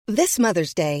This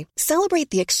Mother's Day, celebrate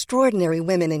the extraordinary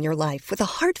women in your life with a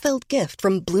heartfelt gift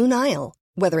from Blue Nile.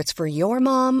 Whether it's for your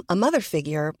mom, a mother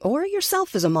figure, or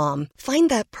yourself as a mom, find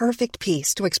that perfect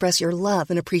piece to express your love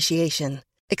and appreciation.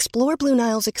 Explore Blue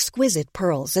Nile's exquisite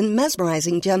pearls and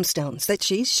mesmerizing gemstones that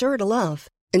she's sure to love.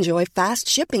 Enjoy fast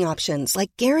shipping options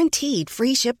like guaranteed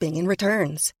free shipping and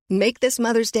returns. Make this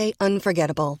Mother's Day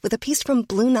unforgettable with a piece from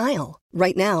Blue Nile.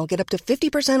 Right now, get up to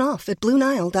 50% off at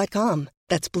BlueNile.com.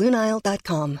 That's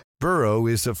BlueNile.com. Burrow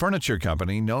is a furniture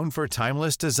company known for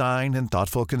timeless design and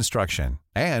thoughtful construction,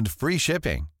 and free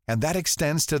shipping, and that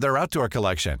extends to their outdoor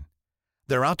collection.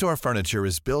 Their outdoor furniture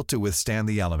is built to withstand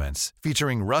the elements,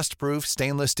 featuring rust-proof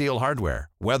stainless steel hardware,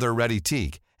 weather-ready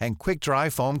teak, and quick-dry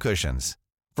foam cushions.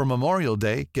 For Memorial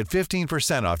Day, get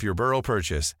 15% off your Burrow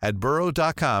purchase at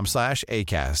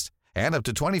burrow.com/ACAST and up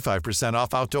to 25%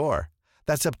 off outdoor.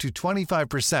 That's up to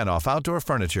 25% off outdoor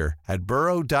furniture at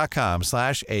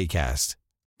burrow.com/ACAST.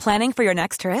 Planning for your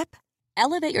next trip?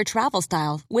 Elevate your travel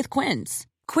style with Quince.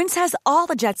 Quince has all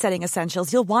the jet-setting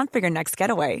essentials you'll want for your next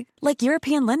getaway, like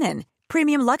European linen,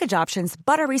 premium luggage options,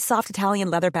 buttery soft Italian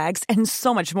leather bags, and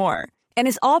so much more. And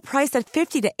is all priced at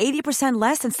 50 to 80%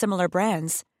 less than similar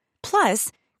brands.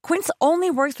 Plus, Quince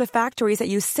only works with factories that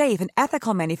use safe and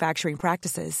ethical manufacturing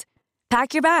practices.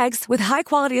 Pack your bags with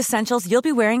high-quality essentials you'll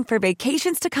be wearing for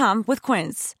vacations to come with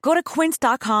Quince. Go to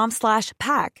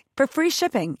quince.com/pack for free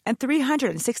shipping and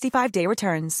 365-day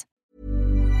returns.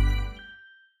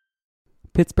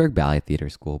 Pittsburgh Ballet Theater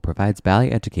School provides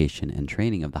ballet education and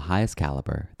training of the highest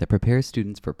caliber that prepares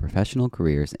students for professional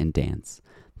careers in dance.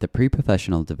 The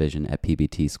pre-professional division at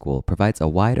PBT School provides a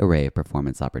wide array of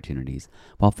performance opportunities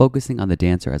while focusing on the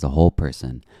dancer as a whole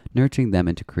person, nurturing them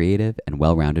into creative and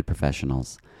well-rounded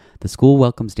professionals. The school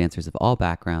welcomes dancers of all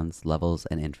backgrounds, levels,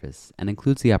 and interests, and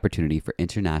includes the opportunity for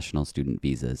international student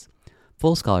visas.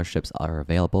 Full scholarships are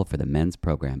available for the men's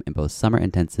program in both summer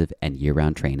intensive and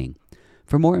year-round training.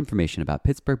 For more information about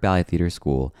Pittsburgh Ballet Theater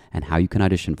School and how you can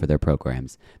audition for their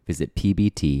programs, visit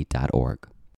pbt.org.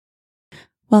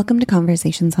 Welcome to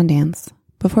Conversations on Dance.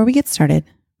 Before we get started,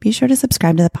 be sure to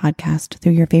subscribe to the podcast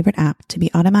through your favorite app to be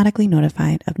automatically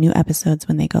notified of new episodes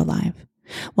when they go live.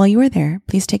 While you are there,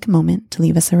 please take a moment to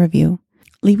leave us a review.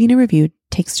 Leaving a review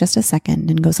takes just a second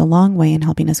and goes a long way in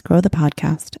helping us grow the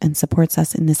podcast and supports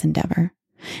us in this endeavor.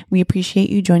 We appreciate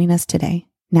you joining us today.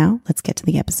 Now, let's get to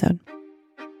the episode.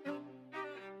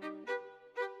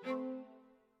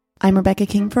 I'm Rebecca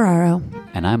King-Ferraro.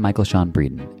 And I'm Michael Sean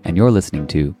Breeden, and you're listening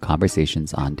to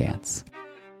Conversations on Dance.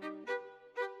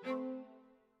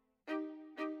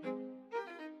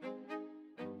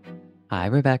 Hi,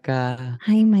 Rebecca.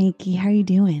 Hi, Mikey. How are you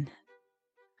doing?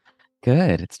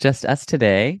 Good. It's just us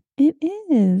today. It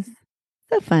is.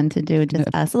 So fun to do, just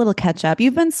us, a little catch up.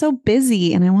 You've been so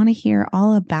busy, and I want to hear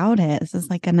all about it. This is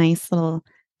like a nice little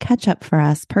catch up for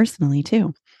us personally,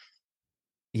 too.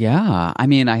 Yeah. I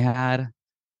mean, I had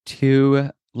 2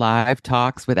 live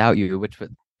talks without you, which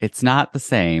it's not the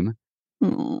same.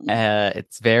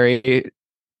 It's very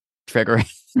triggering.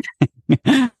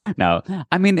 No,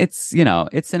 I mean, it's,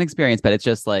 it's an experience, but it's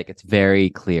just like, it's very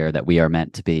clear that we are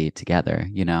meant to be together,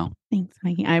 Thanks,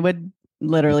 Mikey. I would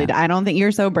literally, I don't think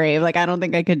you're so brave. Like, I don't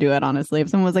think I could do it, honestly. If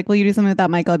someone was like, will you do something with that,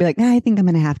 Michael? I'd be like, I think I'm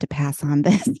going to have to pass on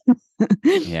this.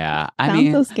 Yeah. I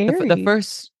mean, so scary. The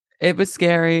first, it was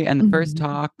scary. And the first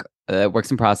talk,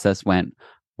 works in process went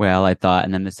well, I thought.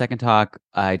 And then the second talk,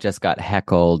 I just got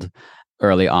heckled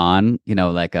early on,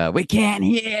 like, we can't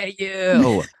hear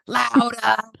you,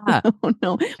 louder. Oh,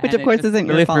 no. Which, of course, isn't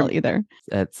your fault either.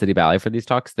 At City Ballet for these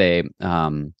talks, they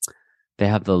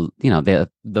have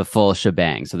the full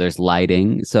shebang. So there's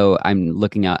lighting. So I'm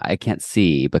looking out, I can't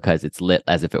see because it's lit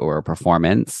as if it were a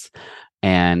performance.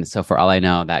 And so for all I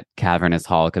know, that cavernous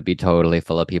hall could be totally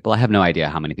full of people. I have no idea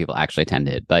how many people actually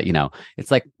attended, but it's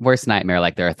like worst nightmare.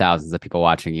 Like there are thousands of people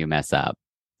watching you mess up.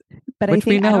 But which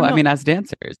we know, I mean, as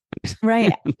dancers.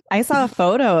 Right. I saw a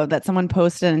photo that someone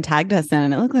posted and tagged us in,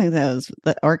 and it looked like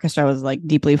the orchestra was like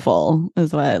deeply full,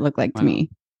 is what it looked like to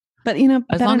me. But,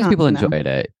 as long as people enjoyed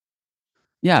it.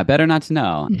 Yeah, better not to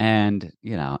know. And,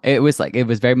 it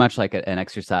was very much like an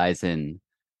exercise in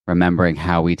remembering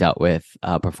how we dealt with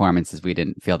performances we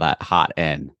didn't feel that hot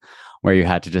in, where you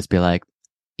had to just be like,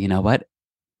 you know what?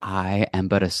 I am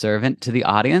but a servant to the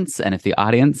audience. And if the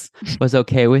audience was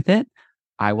okay with it,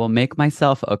 I will make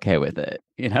myself okay with it.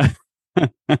 Can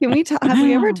we have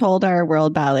we ever told our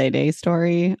World Ballet Day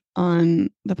story on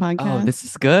the podcast? Oh, this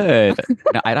is good.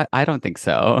 No, I don't think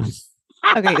so.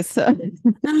 Okay, so I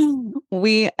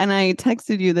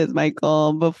texted you this,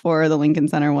 Michael, before the Lincoln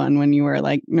Center one when you were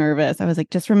like nervous. I was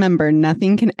like, just remember,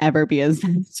 nothing can ever be as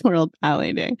bad as World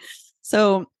Ballet Day.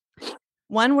 So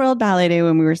One World Ballet Day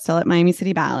when we were still at Miami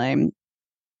City Ballet,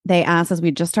 they asked us,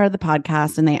 we just started the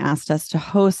podcast and they asked us to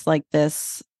host like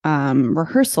this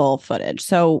rehearsal footage.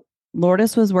 So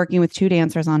Lourdes was working with 2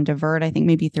 dancers on Divert, I think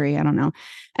maybe 3, I don't know.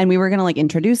 And we were going to like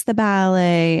introduce the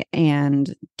ballet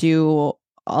and do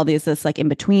all this like in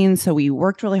between. So we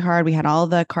worked really hard. We had all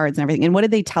the cards and everything. And what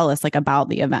did they tell us like about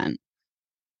the event?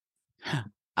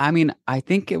 I mean, I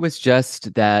think it was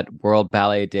just that World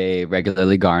Ballet Day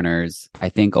regularly garners, I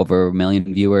think, over 1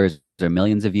 million viewers or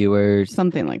millions of viewers.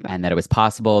 Something like that. And that it was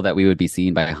possible that we would be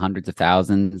seen by hundreds of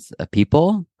thousands of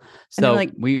people. So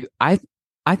like, I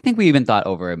think we even thought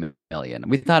over 1 million.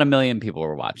 We thought 1 million people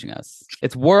were watching us.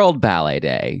 It's World Ballet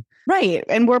Day. Right.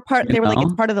 And we're they were like,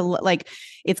 it's part of the, like,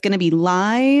 it's going to be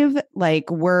live. Like,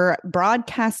 we're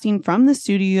broadcasting from the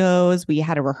studios. We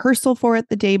had a rehearsal for it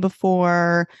the day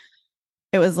before.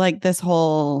 It was like this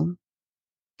whole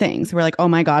thing. So we're like, oh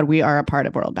my God, we are a part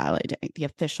of World Ballet Day, the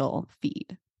official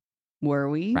feed. Were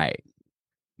we? Right.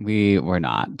 We were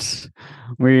not.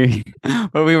 We've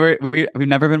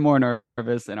never been more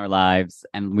nervous in our lives.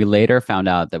 And we later found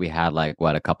out that we had like,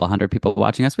 a couple hundred people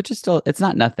watching us, which is still, it's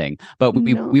not nothing, but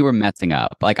we were messing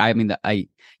up. Like, I mean,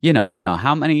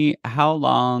 how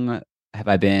long have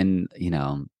I been,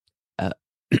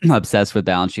 obsessed with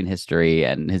Balanchine history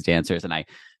and his dancers? And I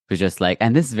was just like,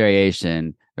 and this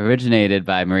variation originated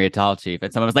by Maria Tallchief.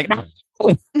 And someone was like,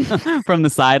 from the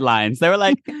sidelines. They were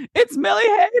like, it's Millie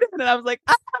Hayden. And I was like,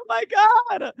 oh my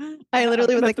God. I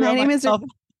literally was like, my name is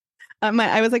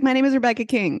Rebecca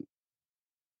King.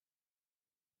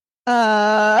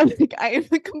 I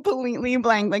completely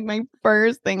blanked, like my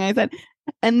first thing I said.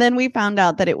 And then we found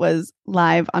out that it was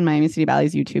live on Miami City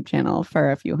Ballet's YouTube channel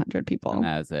for a few hundred people. And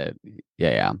that's it.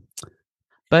 Yeah.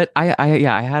 But I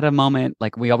had a moment,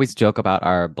 like we always joke about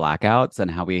our blackouts and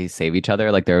how we save each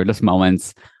other. Like there were just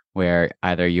moments where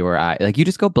either you or I, like you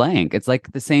just go blank. It's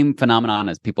like the same phenomenon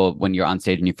as people when you're on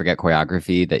stage and you forget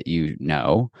choreography that you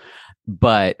know.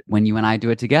 But when you and I do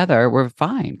it together, we're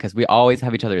fine because we always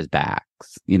have each other's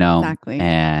backs, Exactly.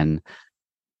 And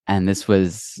this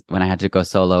was when I had to go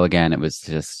solo again. It was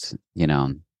just,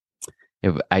 I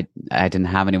didn't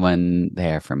have anyone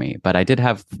there for me, but I did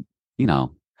have,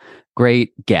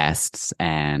 great guests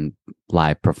and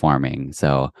live performing.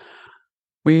 So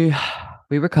we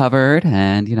recovered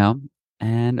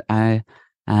and I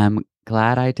am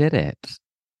glad I did it.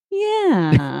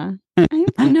 Yeah.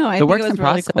 I know. I the think works it was in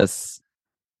really process cool.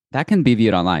 That can be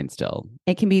viewed online still.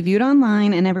 It can be viewed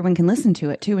online and everyone can listen to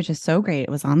it too, which is so great. It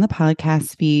was on the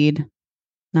podcast feed,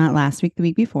 not last week, the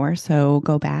week before. So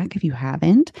go back if you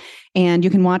haven't. And you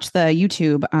can watch the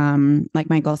YouTube, like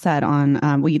Michael said,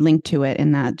 on we linked to it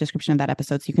in the description of that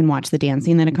episode. So you can watch the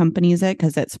dancing that accompanies it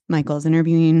because it's Michael's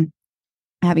interviewing,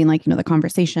 having the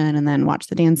conversation, and then watch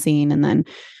the dancing and then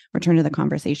return to the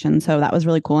conversation. So that was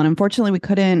really cool. And unfortunately, we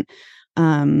couldn't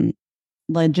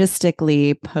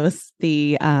logistically post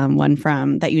the one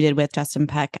from that you did with Justin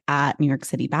Peck at New York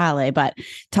City Ballet. But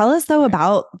tell us though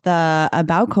about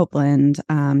Copland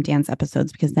dance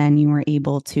episodes, because then you were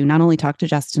able to not only talk to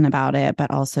Justin about it, but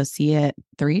also see it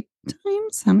 3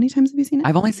 times. How many times have you seen it?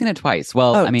 I've only seen it twice.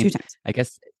 Well, I mean, 2 times. I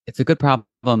guess it's a good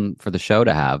problem for the show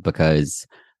to have because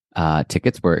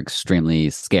tickets were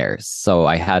extremely scarce. So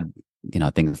I had,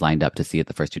 things lined up to see it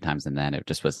the first 2 times, and then it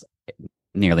just was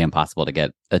nearly impossible to get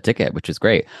a ticket, which was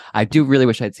great. I do really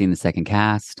wish I'd seen the second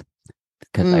cast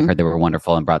because I heard they were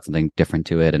wonderful and brought something different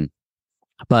to it.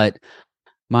 But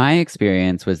my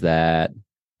experience was that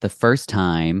the first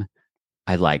time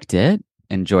I liked it,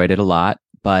 enjoyed it a lot,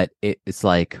 but it's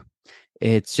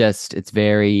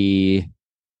very,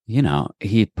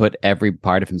 he put every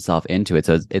part of himself into it.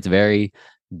 So it's very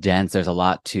dense. There's a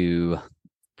lot to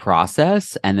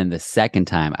process. And then the second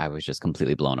time I was just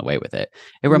completely blown away with it.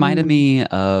 It reminded me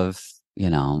of,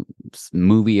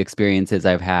 movie experiences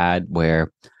I've had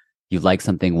where you like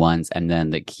something once and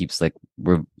then it keeps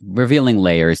revealing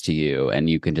layers to you and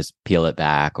you can just peel it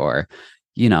back, or,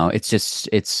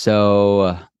 it's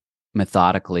so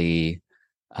methodically,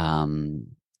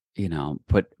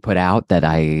 put out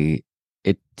that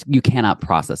you cannot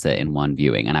process it in one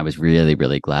viewing. And I was really,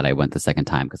 really glad I went the second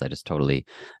time because I just totally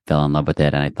fell in love with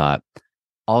it. And I thought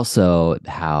also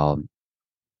how,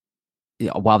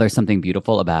 while there's something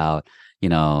beautiful about,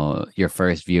 your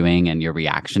first viewing and your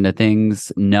reaction to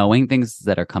things, knowing things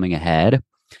that are coming ahead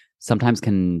sometimes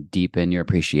can deepen your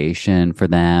appreciation for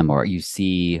them, or you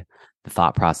see the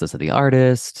thought process of the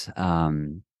artist.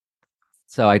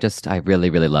 So I really,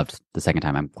 really loved the second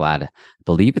time. I'm glad. I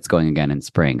believe it's going again in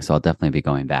spring, so I'll definitely be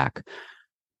going back.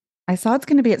 I saw it's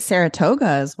going to be at Saratoga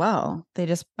as well. They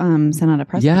just sent out a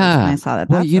press release and I saw that.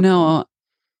 Well,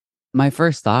 my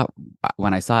first thought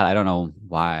when I saw it, I don't know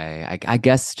why. I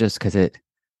guess just because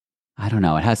I don't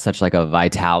know, it has such like a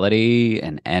vitality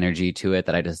and energy to it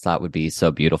that I just thought would be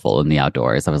so beautiful in the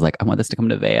outdoors. I was like, I want this to come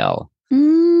to Vail.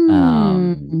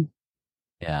 Mm,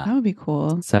 Yeah. that would be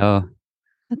cool. So,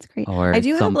 That's great. I or do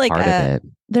have some like part of it.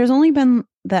 there's only been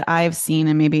that I've seen,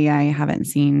 and maybe I haven't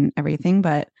seen everything,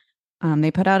 but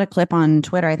they put out a clip on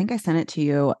Twitter. I think I sent it to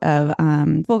you of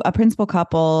a principal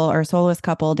couple or soloist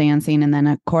couple dancing and then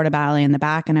a corps de ballet in the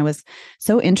back. And I was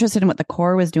so interested in what the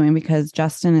corps was doing because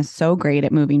Justin is so great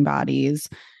at moving bodies.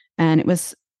 And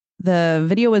the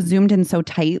video was zoomed in so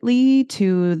tightly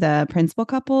to the principal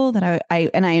couple that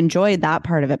I enjoyed that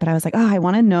part of it. But I was like, oh, I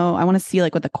want to see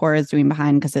like what the corps is doing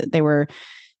behind because you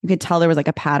could tell there was like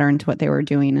a pattern to what they were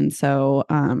doing. And so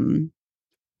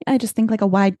I just think like a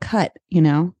wide cut,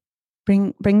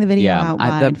 bring the video out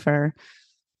wide for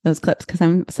those clips because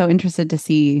I'm so interested to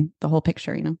see the whole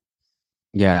picture,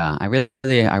 Yeah,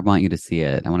 I want you to see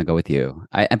it. I want to go with you.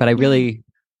 But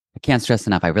I can't stress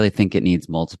enough. I really think it needs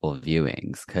multiple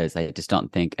viewings because I just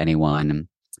don't think anyone,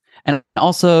 and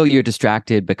also you're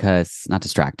distracted because not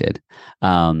distracted.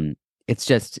 It's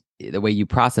just the way you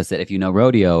process it. If you know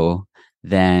rodeo,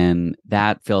 then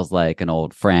that feels like an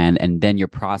old friend. And then you're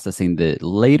processing the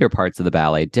later parts of the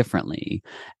ballet differently.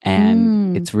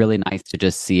 And it's really nice to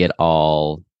just see it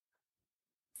all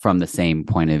from the same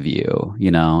point of view,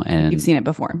 and you've seen it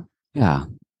before. Yeah.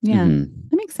 Yeah. Mm-hmm.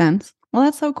 That makes sense. Well,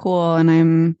 that's so cool. And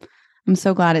I'm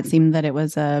so glad it seemed that it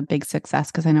was a big success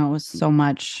because I know it was so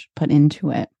much put into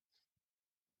it.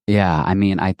 Yeah. I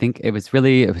mean, I think it was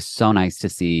so nice to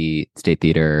see State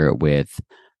Theater with,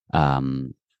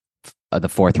 the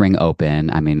fourth ring open.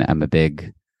 I mean, I'm a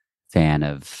big fan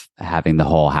of having the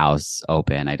whole house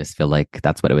open. I just feel like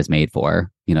that's what it was made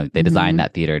for. They designed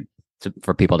that theater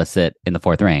for people to sit in the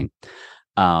fourth ring.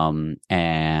 And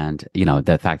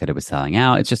the fact that it was selling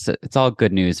out, it's all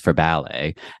good news for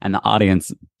ballet. And the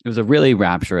audience, it was a really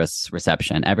rapturous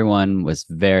reception. Everyone was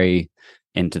very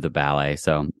into the ballet.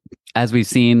 So as we've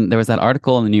seen, there was that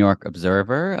article in the New York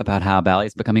Observer about how ballet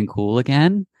is becoming cool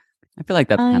again. I feel like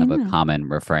that's kind of a common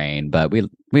refrain, but we'll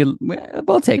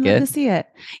take it. To see it.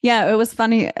 Yeah, it was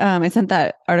funny. I sent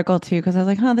that article too because I was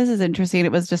like, "Oh, this is interesting."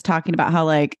 It was just talking about how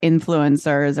like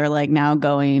influencers are like now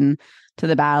going to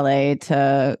the ballet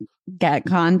to get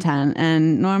content,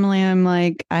 and normally I'm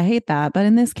like, I hate that, but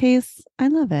in this case, I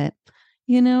love it.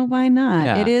 Why not?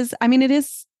 Yeah. It is. I mean, it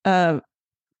is a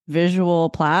visual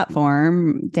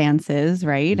platform, dances,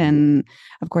 right? Mm-hmm. And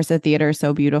of course the theater is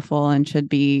so beautiful and should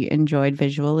be enjoyed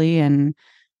visually, and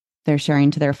they're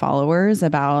sharing to their followers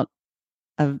about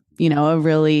a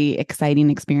really exciting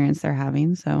experience they're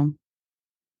having, so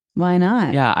why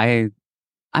not? Yeah,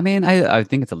 I mean, I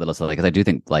think it's a little silly because I do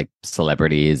think like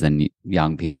celebrities and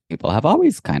young people have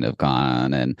always kind of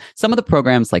gone, and some of the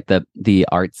programs like the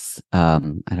arts, I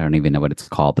don't even know what it's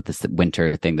called, but this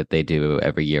winter thing that they do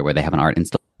every year where they have an art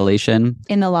installation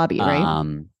in the lobby,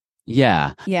 right?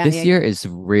 Yeah. This year is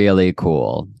really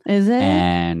cool. Is it?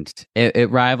 And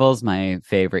it rivals my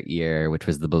favorite year, which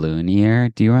was the balloon year.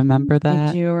 Do you remember that?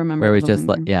 I do remember. Where it was just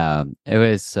like, yeah, it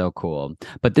was so cool.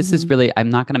 But this is really,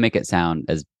 I'm not going to make it sound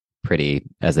as pretty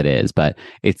as it is, but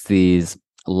it's these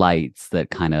lights that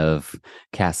kind of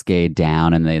cascade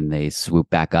down and then they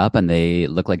swoop back up and they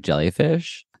look like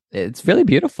jellyfish. It's really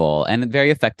beautiful and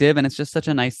very effective, and it's just such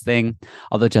a nice thing.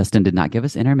 Although Justin did not give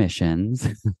us intermissions,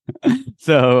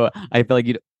 so I feel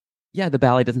like the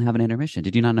ballet doesn't have an intermission.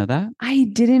 Did you not know that? I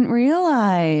didn't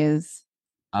realize.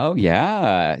 Oh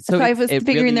yeah, so I was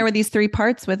figuring there were these 3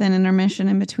 parts with an intermission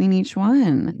in between each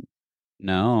one.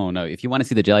 No. If you want to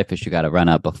see the jellyfish, you got to run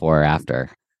up before or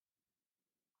after.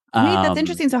 Wait, that's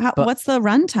interesting. So what's the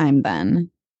runtime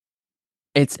then?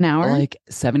 It's an hour, like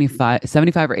 75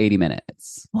 or 80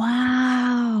 minutes.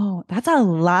 Wow, that's a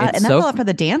lot, and that's a lot for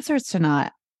the dancers to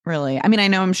not really. I mean,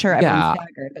 I'm sure everyone's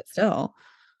staggered, but still.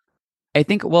 I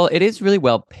think it is really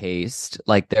well paced.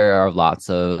 Like there are lots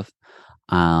of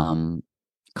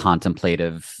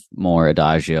contemplative, more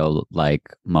adagio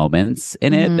like moments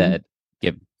in it that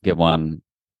give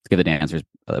the dancers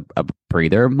a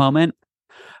breather moment.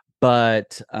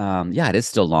 But it is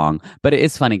still long. But it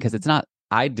is funny because it's not.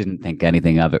 I didn't think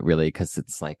anything of it really because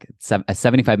it's like a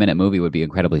 75-minute movie would be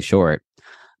incredibly short.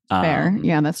 Fair.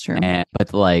 Yeah, that's true.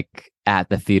 But like at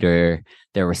the theater,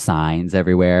 there were signs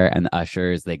everywhere, and the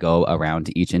ushers, they go around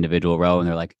to each individual row and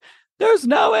they're like, "There's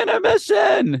no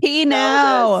intermission. Pee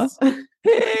now.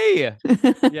 Pee."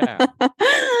 Yeah.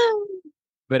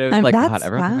 But it was like, God,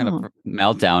 everyone's kind of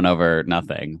meltdown over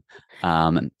nothing.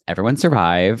 Everyone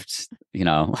survived,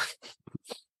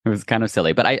 It was kind of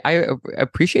silly, but I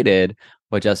appreciated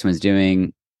what Justin was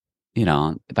doing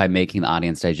by making the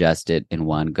audience digest it in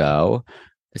one go,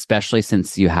 especially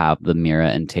since you have the Mira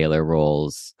and Taylor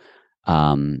roles.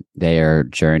 Their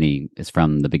journey is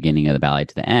from the beginning of the ballet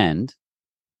to the end.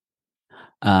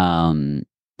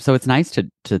 So it's nice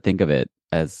to think of it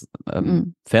as a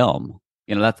film.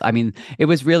 It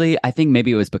was really, I think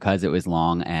maybe it was because it was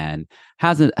long and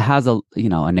has a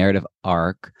a narrative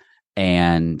arc,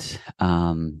 and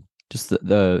just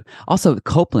the also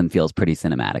Copland feels pretty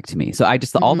cinematic to me. So I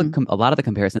just a lot of the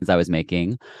comparisons I was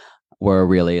making were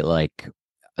really like,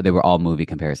 they were all movie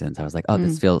comparisons. I was like, oh,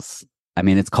 this feels,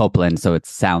 it's Copland, so it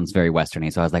sounds very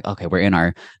Westerny. So I was like, okay, we're in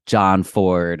our John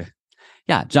Ford.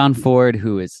 Yeah, John Ford,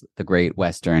 who is the great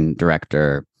Western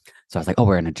director. So I was like, oh,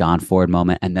 we're in a John Ford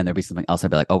moment. And then there'd be something else.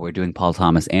 I'd be like, oh, we're doing Paul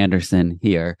Thomas Anderson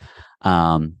here.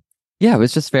 It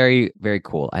was just very, very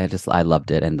cool. I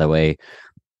loved it. And the way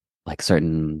like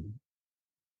certain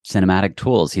cinematic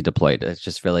tools he deployed, it's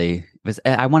just really,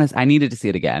 I needed to see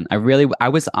it again. I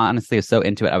was honestly so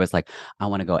into it. I was like, I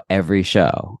want to go every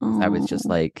show. I was just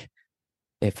like,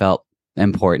 it felt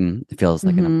important. It feels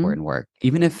like an important work,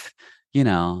 even if,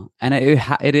 and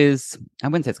it is, I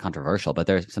wouldn't say it's controversial, but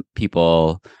there's some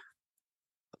people,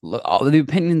 all the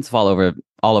opinions fall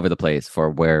all over the place for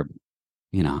where,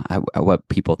 what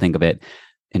people think of it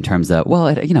in terms of, well,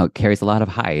 it carries a lot of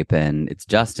hype and it's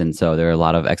Justin, so there are a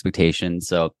lot of expectations.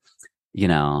 So,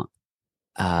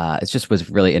 it just was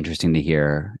really interesting to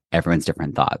hear everyone's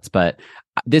different thoughts. But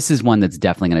this is one that's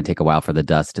definitely going to take a while for the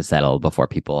dust to settle before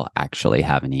people actually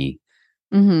have any,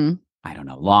 I don't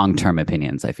know, long-term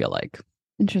opinions, I feel like.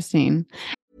 Interesting.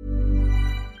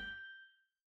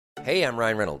 Hey, I'm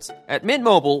Ryan Reynolds. At Mint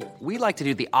Mobile, we like to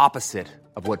do the opposite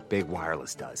of what Big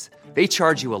Wireless does. They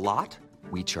charge you a lot,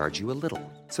 we charge you a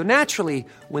little. So naturally,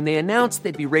 when they announced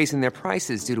they'd be raising their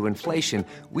prices due to inflation,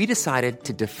 we decided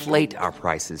to deflate our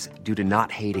prices due to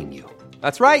not hating you.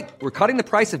 That's right. We're cutting the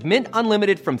price of Mint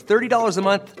Unlimited from $30 a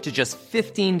month to just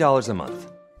 $15 a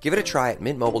month. Give it a try at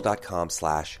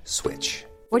mintmobile.com/switch.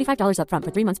 $45 up front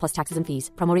for 3 months plus taxes and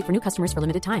fees. Promo rate for new customers for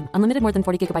limited time. Unlimited more than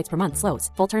 40 gigabytes per month.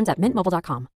 Slows full terms at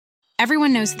mintmobile.com.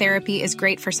 Everyone knows therapy is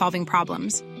great for solving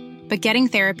problems. But getting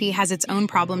therapy has its own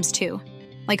problems too.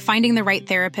 Like finding the right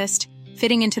therapist,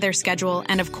 fitting into their schedule,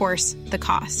 and of course, the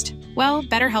cost. Well,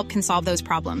 BetterHelp can solve those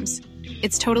problems.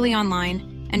 It's totally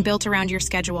online and built around your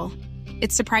schedule.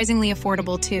 It's surprisingly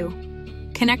affordable too.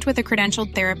 Connect with a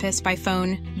credentialed therapist by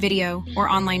phone, video, or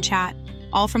online chat,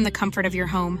 all from the comfort of your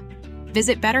home.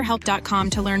 Visit BetterHelp.com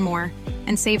to learn more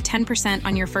and save 10%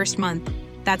 on your first month.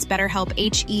 That's BetterHelp,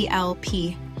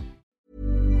 H-E-L-P.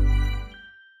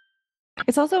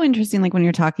 It's also interesting, like when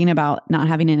you're talking about not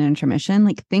having an intermission,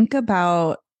 like think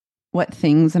about what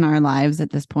things in our lives at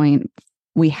this point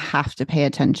we have to pay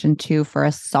attention to for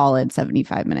a solid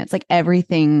 75 minutes. Like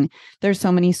everything, there's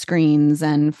so many screens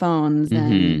and phones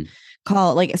and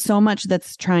like so much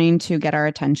that's trying to get our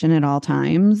attention at all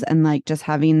times. And like just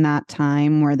having that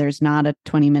time where there's not a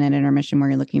 20-minute intermission where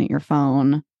you're looking at your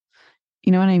phone.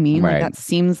 You know what I mean? Right. Like that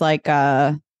seems like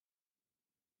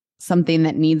something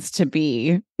that needs to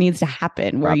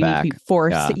happen where you need to be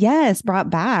forced. Yes, brought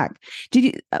back.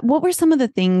 What were some of the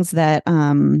things that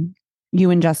you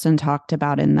and Justin talked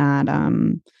about in that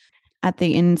at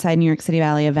the Inside New York City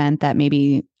Ballet event that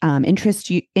maybe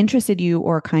interested you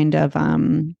or kind of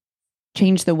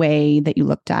changed the way that you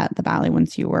looked at the ballet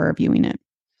once you were viewing it?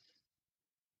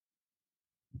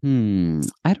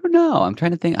 I don't know. I'm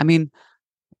trying to think.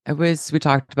 We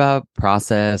talked about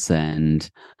process and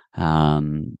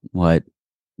what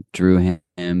drew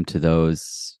him to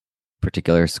those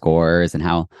particular scores and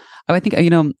how I think, I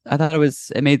thought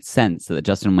it made sense that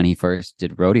Justin, when he first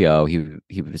did rodeo,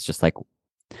 he was just like,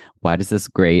 why does this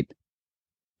great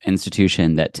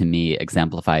institution that to me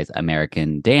exemplifies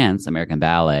American dance, American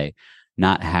ballet,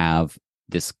 not have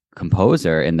this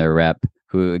composer in their rep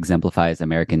who exemplifies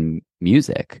American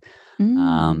music?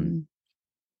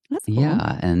 That's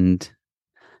cool.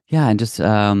 And just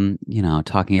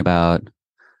talking about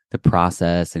the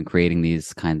process and creating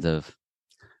these kinds of,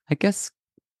 I guess,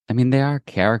 they are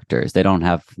characters. They don't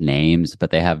have names,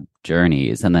 but they have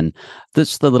journeys. And then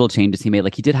just the little changes he made.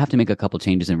 Like he did have to make a couple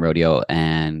changes in rodeo,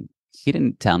 and he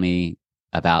didn't tell me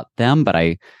about them, but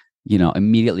I,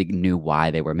 immediately knew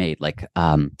why they were made. Like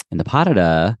in the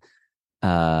Parada,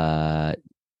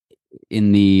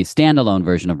 in the standalone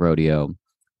version of rodeo,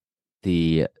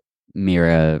 the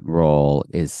Mira role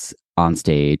is on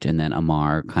stage, and then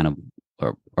Amar kind of,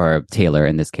 or Taylor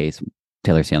in this case,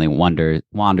 Taylor Stanley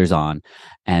wanders on,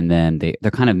 and then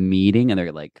they're kind of meeting and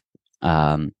they're like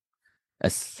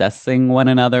assessing one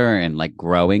another and like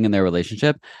growing in their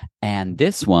relationship. And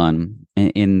this one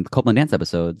in Copland dance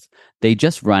episodes, they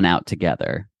just run out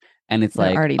together And it's They're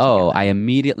like, already oh, together. I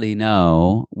immediately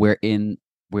know we're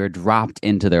dropped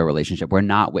into their relationship. We're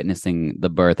not witnessing the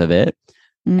birth of it.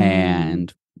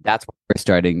 And that's where we're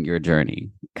starting your journey.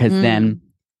 Because then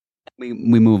we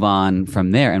move on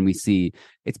from there and we see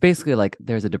it's basically like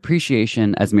there's a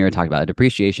depreciation, as Mira talked about, a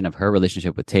depreciation of her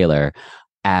relationship with Taylor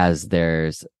as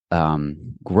there's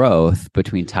growth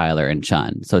between Tyler and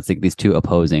Chun. So it's like these two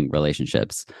opposing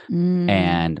relationships.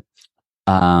 And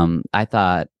I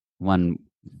thought one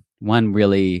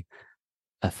really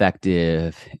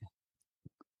effective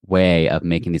way of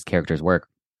making these characters work,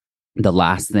 the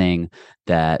last thing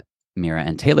that Mira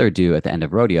and Taylor do at the end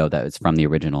of Rodeo that is from the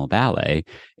original ballet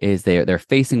is they're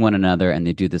facing one another and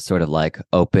they do this sort of like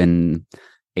open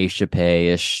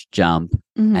échappée-ish jump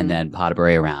and then pas de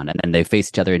bourrée around, and then they face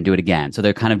each other and do it again. So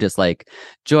they're kind of just like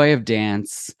joy of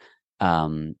dance,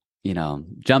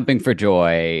 jumping for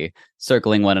joy,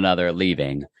 circling one another,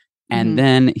 leaving. And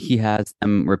then he has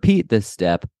them repeat this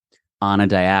step on a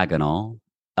diagonal.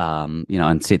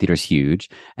 And State Theater is huge.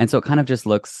 And so it kind of just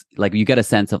looks like you get a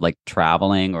sense of like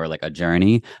traveling or like a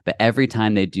journey. But every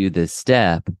time they do this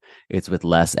step, it's with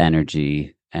less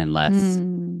energy and less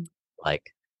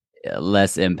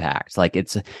less impact. Like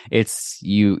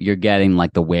you're getting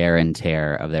like the wear and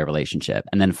tear of their relationship.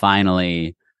 And then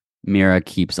finally, Mira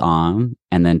keeps on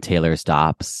and then Taylor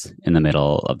stops in the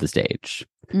middle of the stage.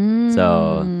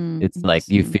 So it's like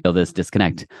you feel this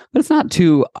disconnect, but it's not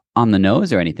too on the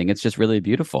nose or anything. It's just really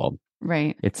beautiful.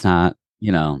 Right. It's not,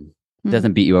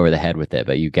 doesn't beat you over the head with it,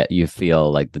 but you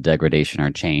feel like the degradation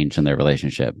or change in their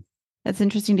relationship. That's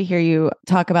interesting to hear you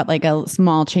talk about like a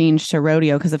small change to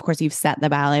Rodeo, because of course you've set the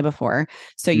ballet before.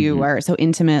 So you are so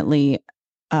intimately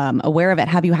aware of it.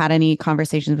 Have you had any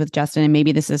conversations with Justin? And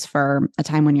maybe this is for a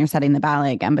time when you're setting the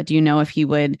ballet again, but do you know if he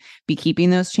would be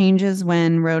keeping those changes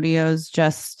when Rodeo's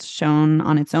just shown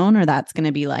on its own, or that's going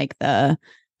to be like the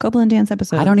Copland dance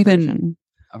episode? I don't even,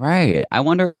 right. I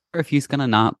wonder if he's going to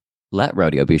not let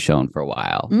Rodeo be shown for a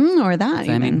while. Or that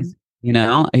even. I mean,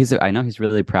 I know he's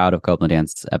really proud of Copland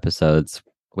dance episodes,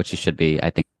 which he should be.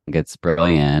 I think it's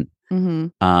brilliant.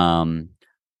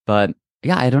 But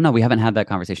yeah, I don't know. We haven't had that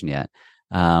conversation yet.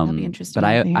 That'd be interesting. But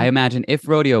I imagine if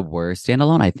Rodeo were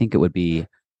standalone, I think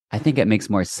it makes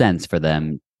more sense for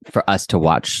us to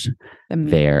watch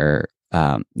their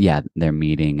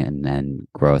meeting and then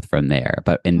growth from there.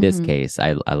 But in this case,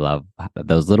 I love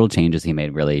those little changes he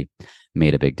made really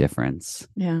made a big difference.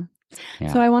 Yeah.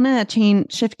 So I want to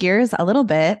shift gears a little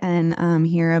bit and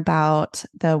hear about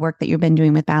the work that you've been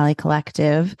doing with Ballet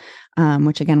Collective,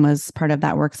 which again was part of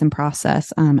that Works in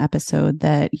Process episode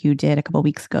that you did a couple of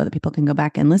weeks ago that people can go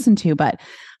back and listen to. But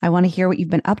I want to hear what you've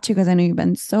been up to, because I know you've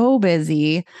been so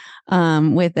busy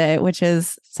with it, which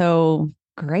is so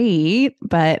great.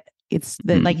 But it's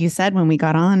like you said when we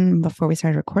got on before we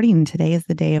started recording, today is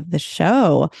the day of the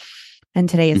show. And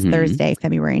today is Thursday,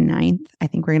 February 9th. I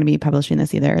think we're going to be publishing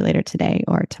this either later today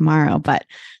or tomorrow. But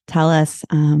tell us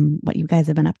what you guys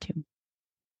have been up to.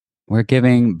 We're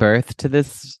giving birth to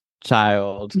this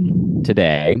child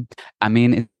today. I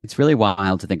mean, it's really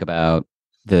wild to think about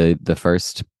the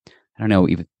first, I don't know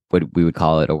what we would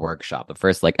call it, a workshop, the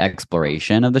first like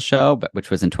exploration of the show, but which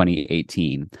was in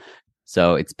 2018.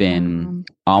 So it's been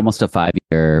almost a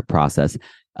 5-year process.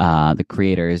 The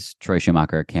creators, Troy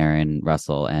Schumacher, Karen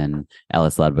Russell, and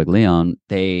Ellis Ludwig-Leon,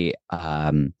 they've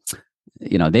been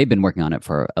working on it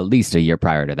for at least a year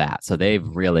prior to that. So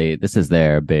this is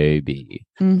their baby.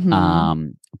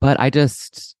 But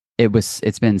it's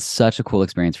been such a cool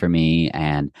experience for me.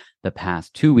 And the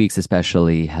past 2 weeks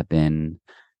especially have been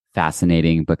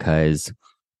fascinating because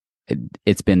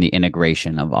it's been the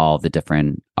integration of all the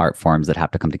different art forms that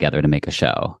have to come together to make a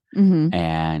show.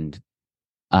 And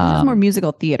it's more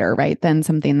musical theater, right, than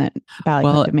something that Ballet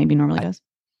Collective maybe normally does.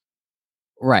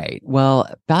 Right. Well,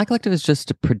 Ballet Collective is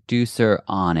just a producer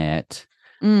on it.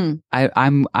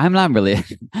 I'm not really.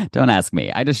 Don't ask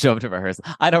me. I just show up to rehearsal.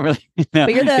 I don't really know. But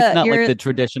it's not like the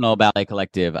traditional Ballet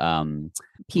Collective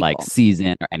like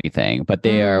season or anything. But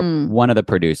they are one of the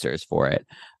producers for it.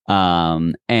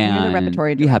 And you're the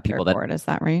repertory director have people for it. Is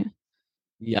that right?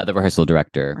 Yeah, the rehearsal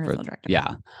director.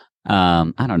 Yeah.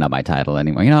 I don't know my title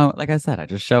anymore. Like I said, I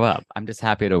just show up. I'm just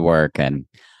happy to work. And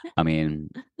I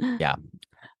mean, yeah.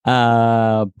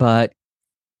 But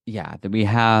yeah, we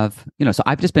have, so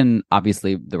I've just been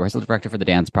obviously the rehearsal director for the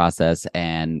dance process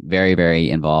and very, very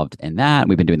involved in that.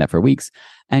 We've been doing that for weeks.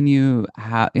 And you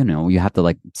have to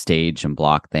like stage and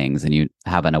block things, and you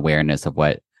have an awareness of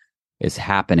what is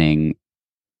happening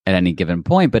at any given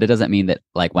point. But it doesn't mean that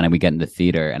like when we get into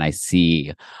theater and I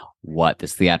see what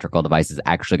this theatrical device is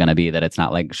actually going to be, that it's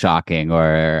not like shocking,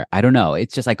 or I don't know.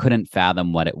 It's just I couldn't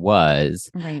fathom what it was.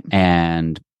 Right.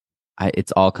 And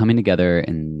it's all coming together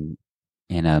in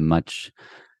a much,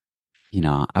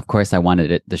 of course I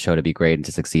wanted the show to be great and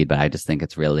to succeed, but I just think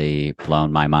it's really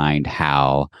blown my mind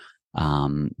how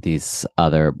these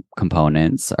other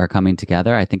components are coming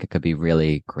together. I think it could be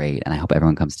really great, and I hope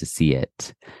everyone comes to see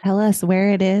it. Tell us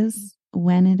where it is,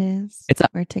 when it is,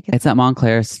 where tickets. It's at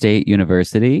Montclair State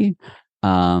University,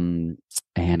 and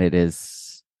it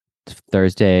is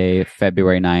Thursday,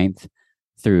 February 9th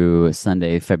through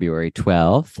Sunday, February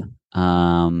 12th.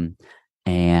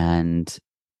 And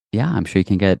yeah, I'm sure you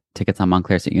can get tickets on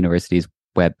Montclair State University's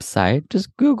website.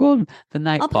 Just Google The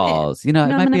Night Falls. It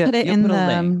might be put it in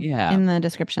in the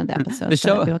description of the episode.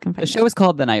 The show is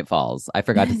called The Night Falls. I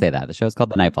forgot to say that. The show is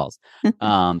called The Night Falls.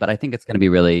 But I think it's going to be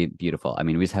really beautiful. I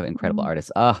mean, we just have incredible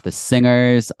artists. Oh, the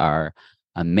singers are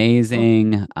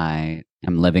amazing. I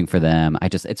am living for them.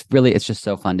 It's just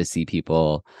so fun to see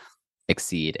people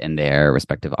exceed in their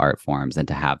respective art forms, and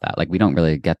to have that. Like, we don't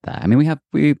really get that. I mean,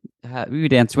 we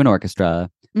dance to an orchestra.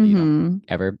 You don't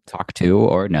ever talk to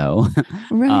or know.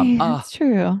 Right. That's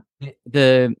true.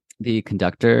 The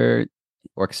conductor,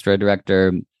 orchestra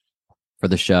director for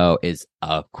the show is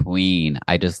a queen.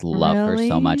 I just love her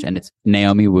so much. And it's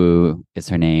Naomi Wu is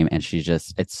her name. And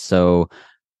it's so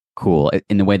cool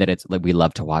in the way that it's like, we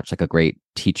love to watch like a great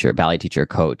teacher, ballet teacher,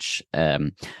 coach,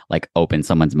 like open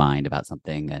someone's mind about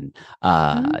something. And,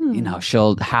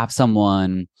 she'll have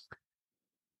someone,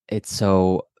 it's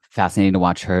so fascinating to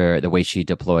watch her, the way she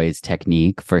deploys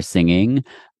technique for singing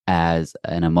as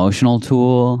an emotional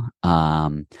tool.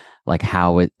 Like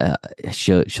how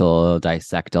she'll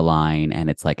dissect a line, and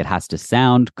it's like, it has to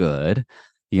sound good,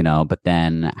 but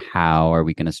then how are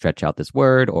we going to stretch out this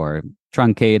word or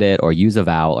truncate it or use a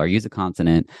vowel or use a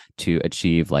consonant to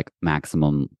achieve like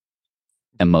maximum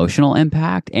emotional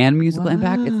impact and musical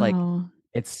impact? It's like,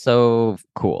 it's so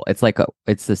cool. It's like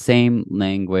it's the same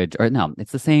language, or no,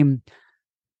 it's the same.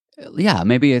 Yeah,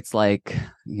 maybe it's like,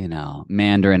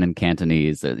 Mandarin and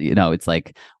Cantonese, it's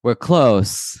like we're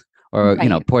close, or,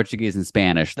 Portuguese and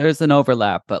Spanish. There's an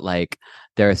overlap, but like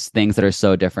there's things that are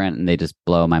so different, and they just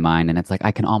blow my mind. And it's like,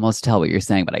 I can almost tell what you're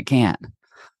saying, but I can't.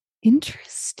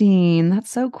 Interesting. That's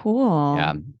so cool.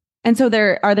 Yeah. And so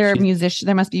there musicians,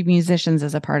 there must be musicians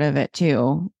as a part of it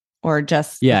too, or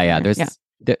just. Yeah.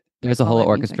 There's a whole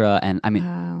orchestra, and I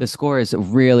mean, the score is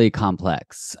really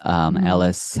complex.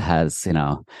 Ellis has,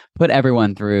 put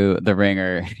everyone through the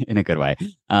ringer in a good way.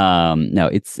 No,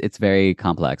 it's very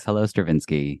complex. Hello,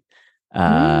 Stravinsky.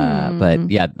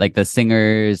 But yeah, like the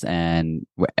singers and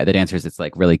the dancers, it's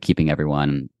like really keeping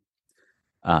everyone.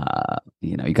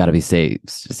 You got to stay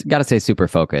super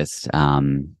focused.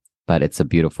 But it's a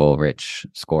beautiful, rich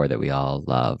score that we all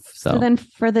love. So then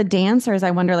for the dancers,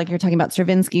 I wonder, like you're talking about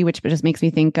Stravinsky, which just makes me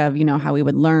think of, how we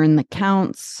would learn the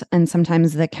counts. And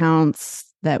sometimes the counts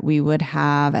that we would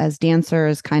have as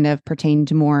dancers kind of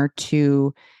pertained more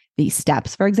to the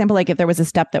steps. For example, like if there was a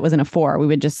step that was in a 4, we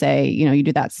would just say, you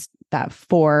do that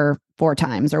four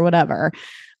times or whatever.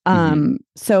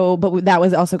 So, but that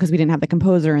was also because we didn't have the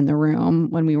composer in the room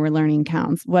when we were learning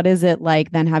counts. What is it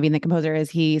like then having the composer?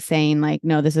 Is he saying like,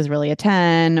 no, this is really a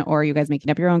 10, or are you guys making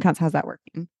up your own counts? How's that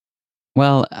working?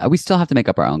 Well, we still have to make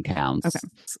up our own counts. Okay.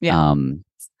 Yeah.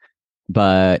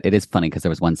 But it is funny because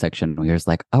there was one section where it's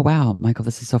like, oh, wow, Michael,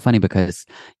 this is so funny because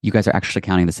you guys are actually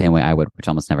counting the same way I would, which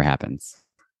almost never happens.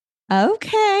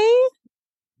 Okay.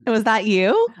 Was that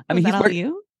you? Was that all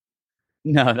you?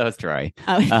 No, that was Troy.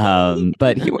 Oh.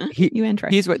 But you and Troy.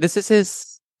 This is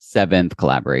his 7th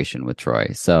collaboration with Troy,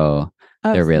 so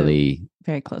they're really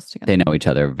very close together. They know each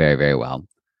other very, very well.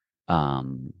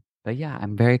 But yeah,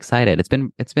 I'm very excited.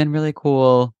 It's been really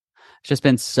cool. It's just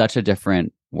been such a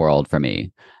different world for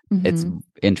me. It's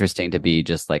interesting to be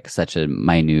just like such a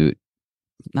minute.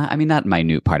 Not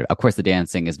minute part of it. Of course, the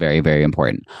dancing is very, very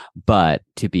important, but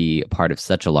to be a part of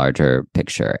such a larger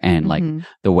picture, and like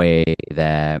the way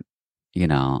that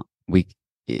we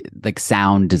like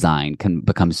sound design can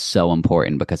become so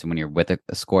important, because when you're with a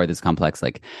score that's complex,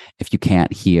 like if you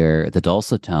can't hear the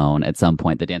dulcet tone at some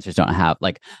point, the dancers don't have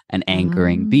like an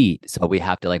anchoring beat, so we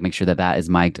have to like make sure that is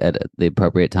mic'd at the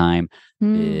appropriate time.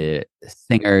 The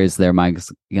singers, their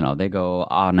mics, they go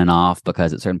on and off,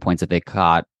 because at certain points if they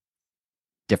caught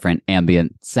different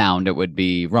ambient sound, it would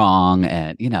be wrong,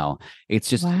 and it's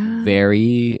just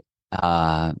very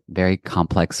very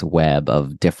complex web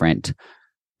of different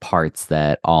parts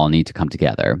that all need to come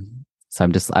together. So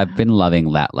I've been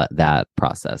loving that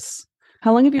process.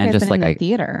 How long have you guys been in the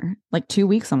theater? Like 2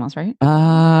 weeks almost, right?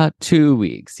 2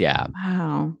 weeks, yeah.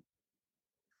 Wow.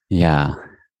 Yeah.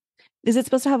 Is it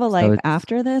supposed to have a life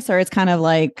after this, or it's kind of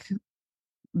like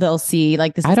they'll see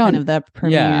like this is kind of the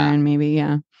premiere, and maybe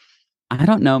I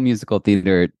don't know musical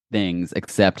theater things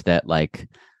except that like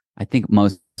I think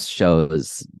most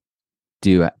shows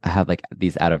do have like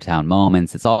these out of town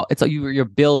moments. It's all you're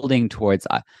building towards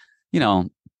you know,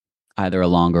 either a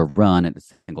longer run at a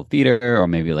single theater or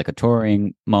maybe like a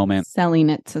touring moment. Selling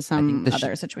it to I think some the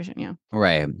other situation. Yeah.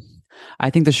 right. I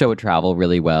think the show would travel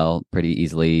really well, pretty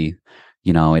easily.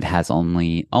 You know, it has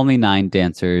only 9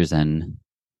 dancers and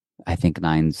I think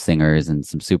 9 singers and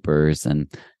some supers and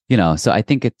you know, so I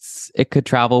think it could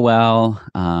travel well.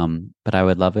 But I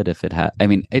would love it if it had. I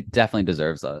mean, it definitely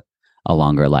deserves a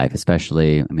longer life,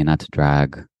 especially. I mean, not to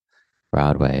drag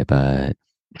Broadway, but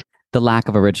the lack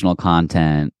of original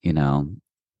content, you know,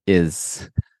 is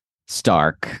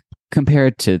stark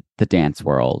compared to the dance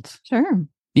world. Sure.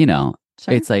 You know,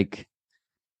 Sure. it's like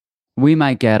we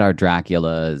might get our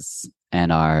Draculas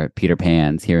and our Peter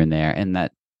Pans here and there, and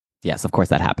that, yes, of course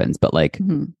that happens, but like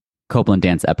Copland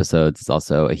dance episodes is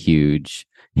also a huge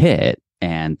hit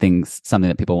and something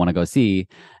that people want to go see.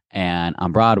 And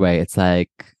on Broadway, it's like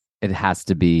it has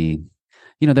to be,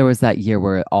 you know, there was that year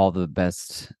where all the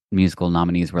best musical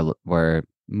nominees were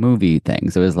movie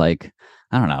things. It was like,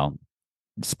 I don't know,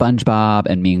 SpongeBob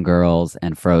and Mean Girls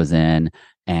and Frozen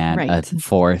and a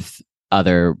fourth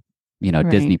other, you know,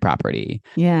 Disney property.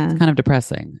 Yeah. It's kind of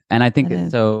depressing. And I think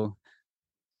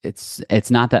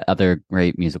it's not that other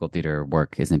great musical theater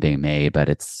work isn't being made, but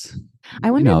it's.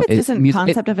 I wonder if it's just a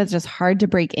concept of it's just hard to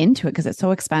break into it because it's so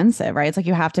expensive, right? It's like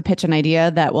you have to pitch an idea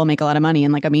that will make a lot of money,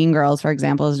 and like a Mean Girls, for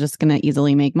example, is just going to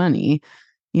easily make money,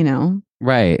 you know?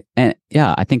 Right, and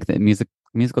yeah, I think that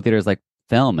musical theater is like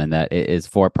film, and that it is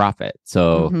for profit.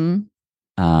 So, you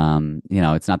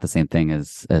know, it's not the same thing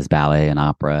as ballet and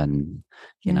opera and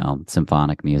you know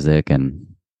symphonic music and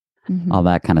all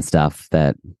that kind of stuff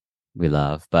that we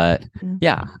love. But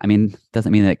yeah, I mean,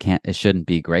 doesn't mean that it shouldn't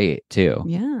be great too.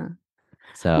 Yeah.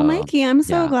 So, well, Mikey, I'm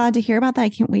so glad to hear about that. I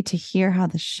can't wait to hear how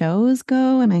the shows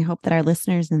go, and I hope that our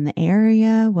listeners in the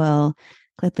area will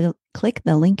click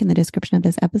the link in the description of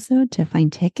this episode to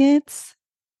find tickets,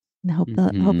 and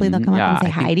hopefully they'll come up and say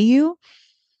hi to you.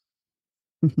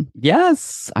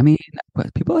 Yes, I mean,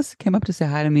 people came up to say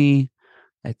hi to me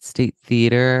at State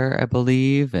Theater, I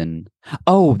believe, and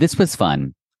this was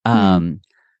fun. Someone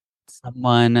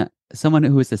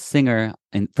who is a singer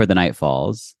for the Night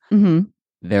Falls.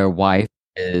 Their wife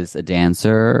is a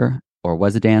dancer or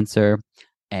was a dancer,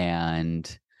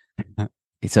 and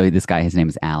so this guy, his name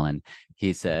is Alan.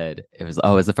 He said it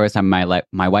was the first time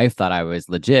my wife thought I was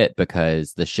legit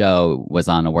because the show was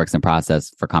on a works in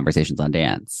process for Conversations on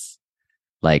Dance.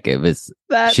 Like it was.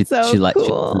 That's she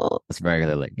cool. She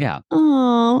regularly. Yeah.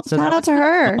 Oh, so shout out to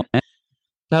her.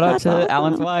 Shout out to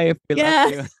Alan's wife. We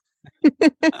love you.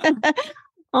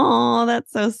 Oh,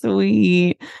 that's so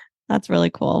sweet. That's really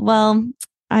cool. Well,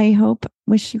 I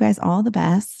wish you guys all the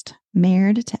best.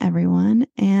 Married to everyone.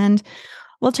 And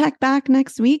we'll check back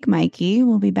next week, Mikey.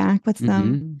 We'll be back with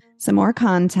some more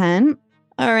content.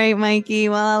 All right, Mikey.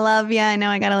 Well, I love you. I know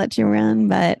I got to let you run,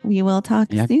 but we will talk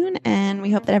soon. And we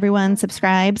hope that everyone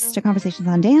subscribes to Conversations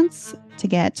on Dance to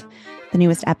get the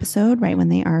newest episode right when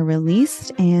they are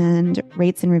released, and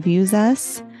rates and reviews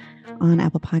us on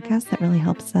Apple Podcasts. That really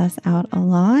helps us out a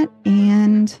lot.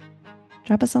 And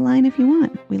drop us a line if you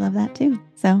want. We love that too.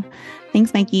 So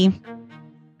thanks, Mikey.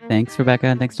 Thanks, Rebecca.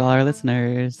 And thanks to all our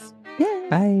listeners. Yeah.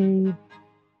 Bye.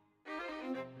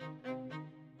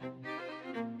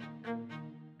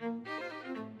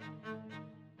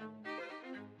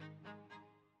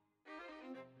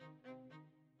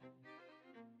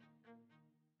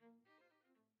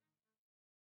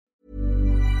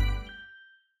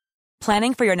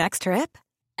 Planning for your next trip?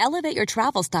 Elevate your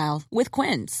travel style with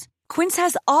Quince. Quince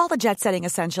has all the jet-setting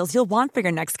essentials you'll want for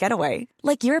your next getaway,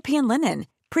 like European linen,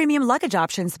 premium luggage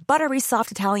options, buttery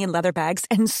soft Italian leather bags,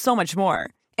 and so much more.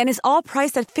 And is all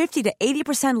priced at 50 to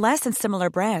 80% less than similar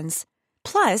brands.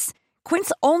 Plus,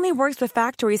 Quince only works with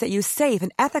factories that use safe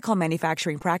and ethical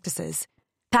manufacturing practices.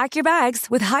 Pack your bags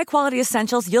with high-quality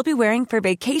essentials you'll be wearing for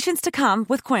vacations to come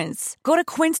with Quince. Go to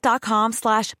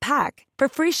quince.com/pack for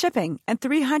free shipping and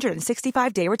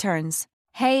 365-day returns.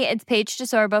 Hey, it's Paige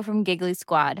DeSorbo from Giggly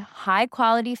Squad. High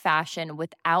quality fashion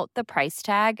without the price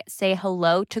tag. Say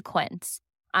hello to Quince.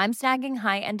 I'm snagging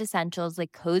high-end essentials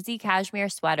like cozy cashmere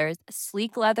sweaters,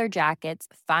 sleek leather jackets,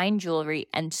 fine jewelry,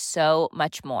 and so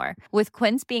much more. With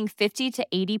Quince being 50 to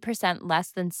 80%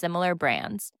 less than similar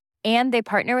brands. And they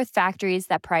partner with factories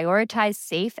that prioritize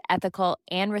safe, ethical,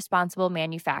 and responsible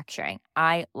manufacturing.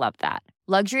 I love that.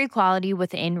 Luxury quality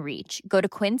within reach. Go to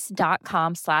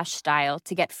quince.com/style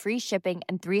to get free shipping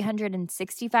and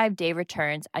 365-day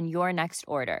returns on your next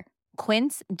order.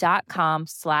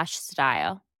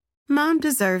 Quince.com/style. Mom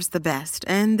deserves the best,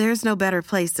 and there's no better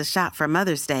place to shop for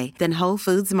Mother's Day than Whole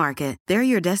Foods Market. They're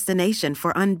your destination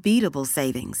for unbeatable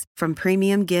savings, from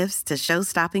premium gifts to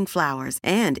show-stopping flowers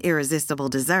and irresistible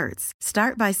desserts.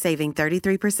 Start by saving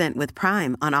 33% with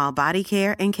Prime on all body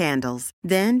care and candles.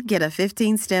 Then get a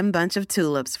 15-stem bunch of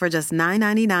tulips for just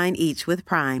 $9.99 each with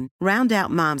Prime. Round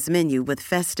out Mom's menu with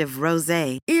festive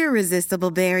rosé,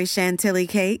 irresistible berry chantilly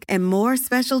cake, and more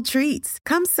special treats.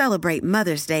 Come celebrate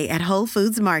Mother's Day at Whole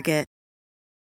Foods Market.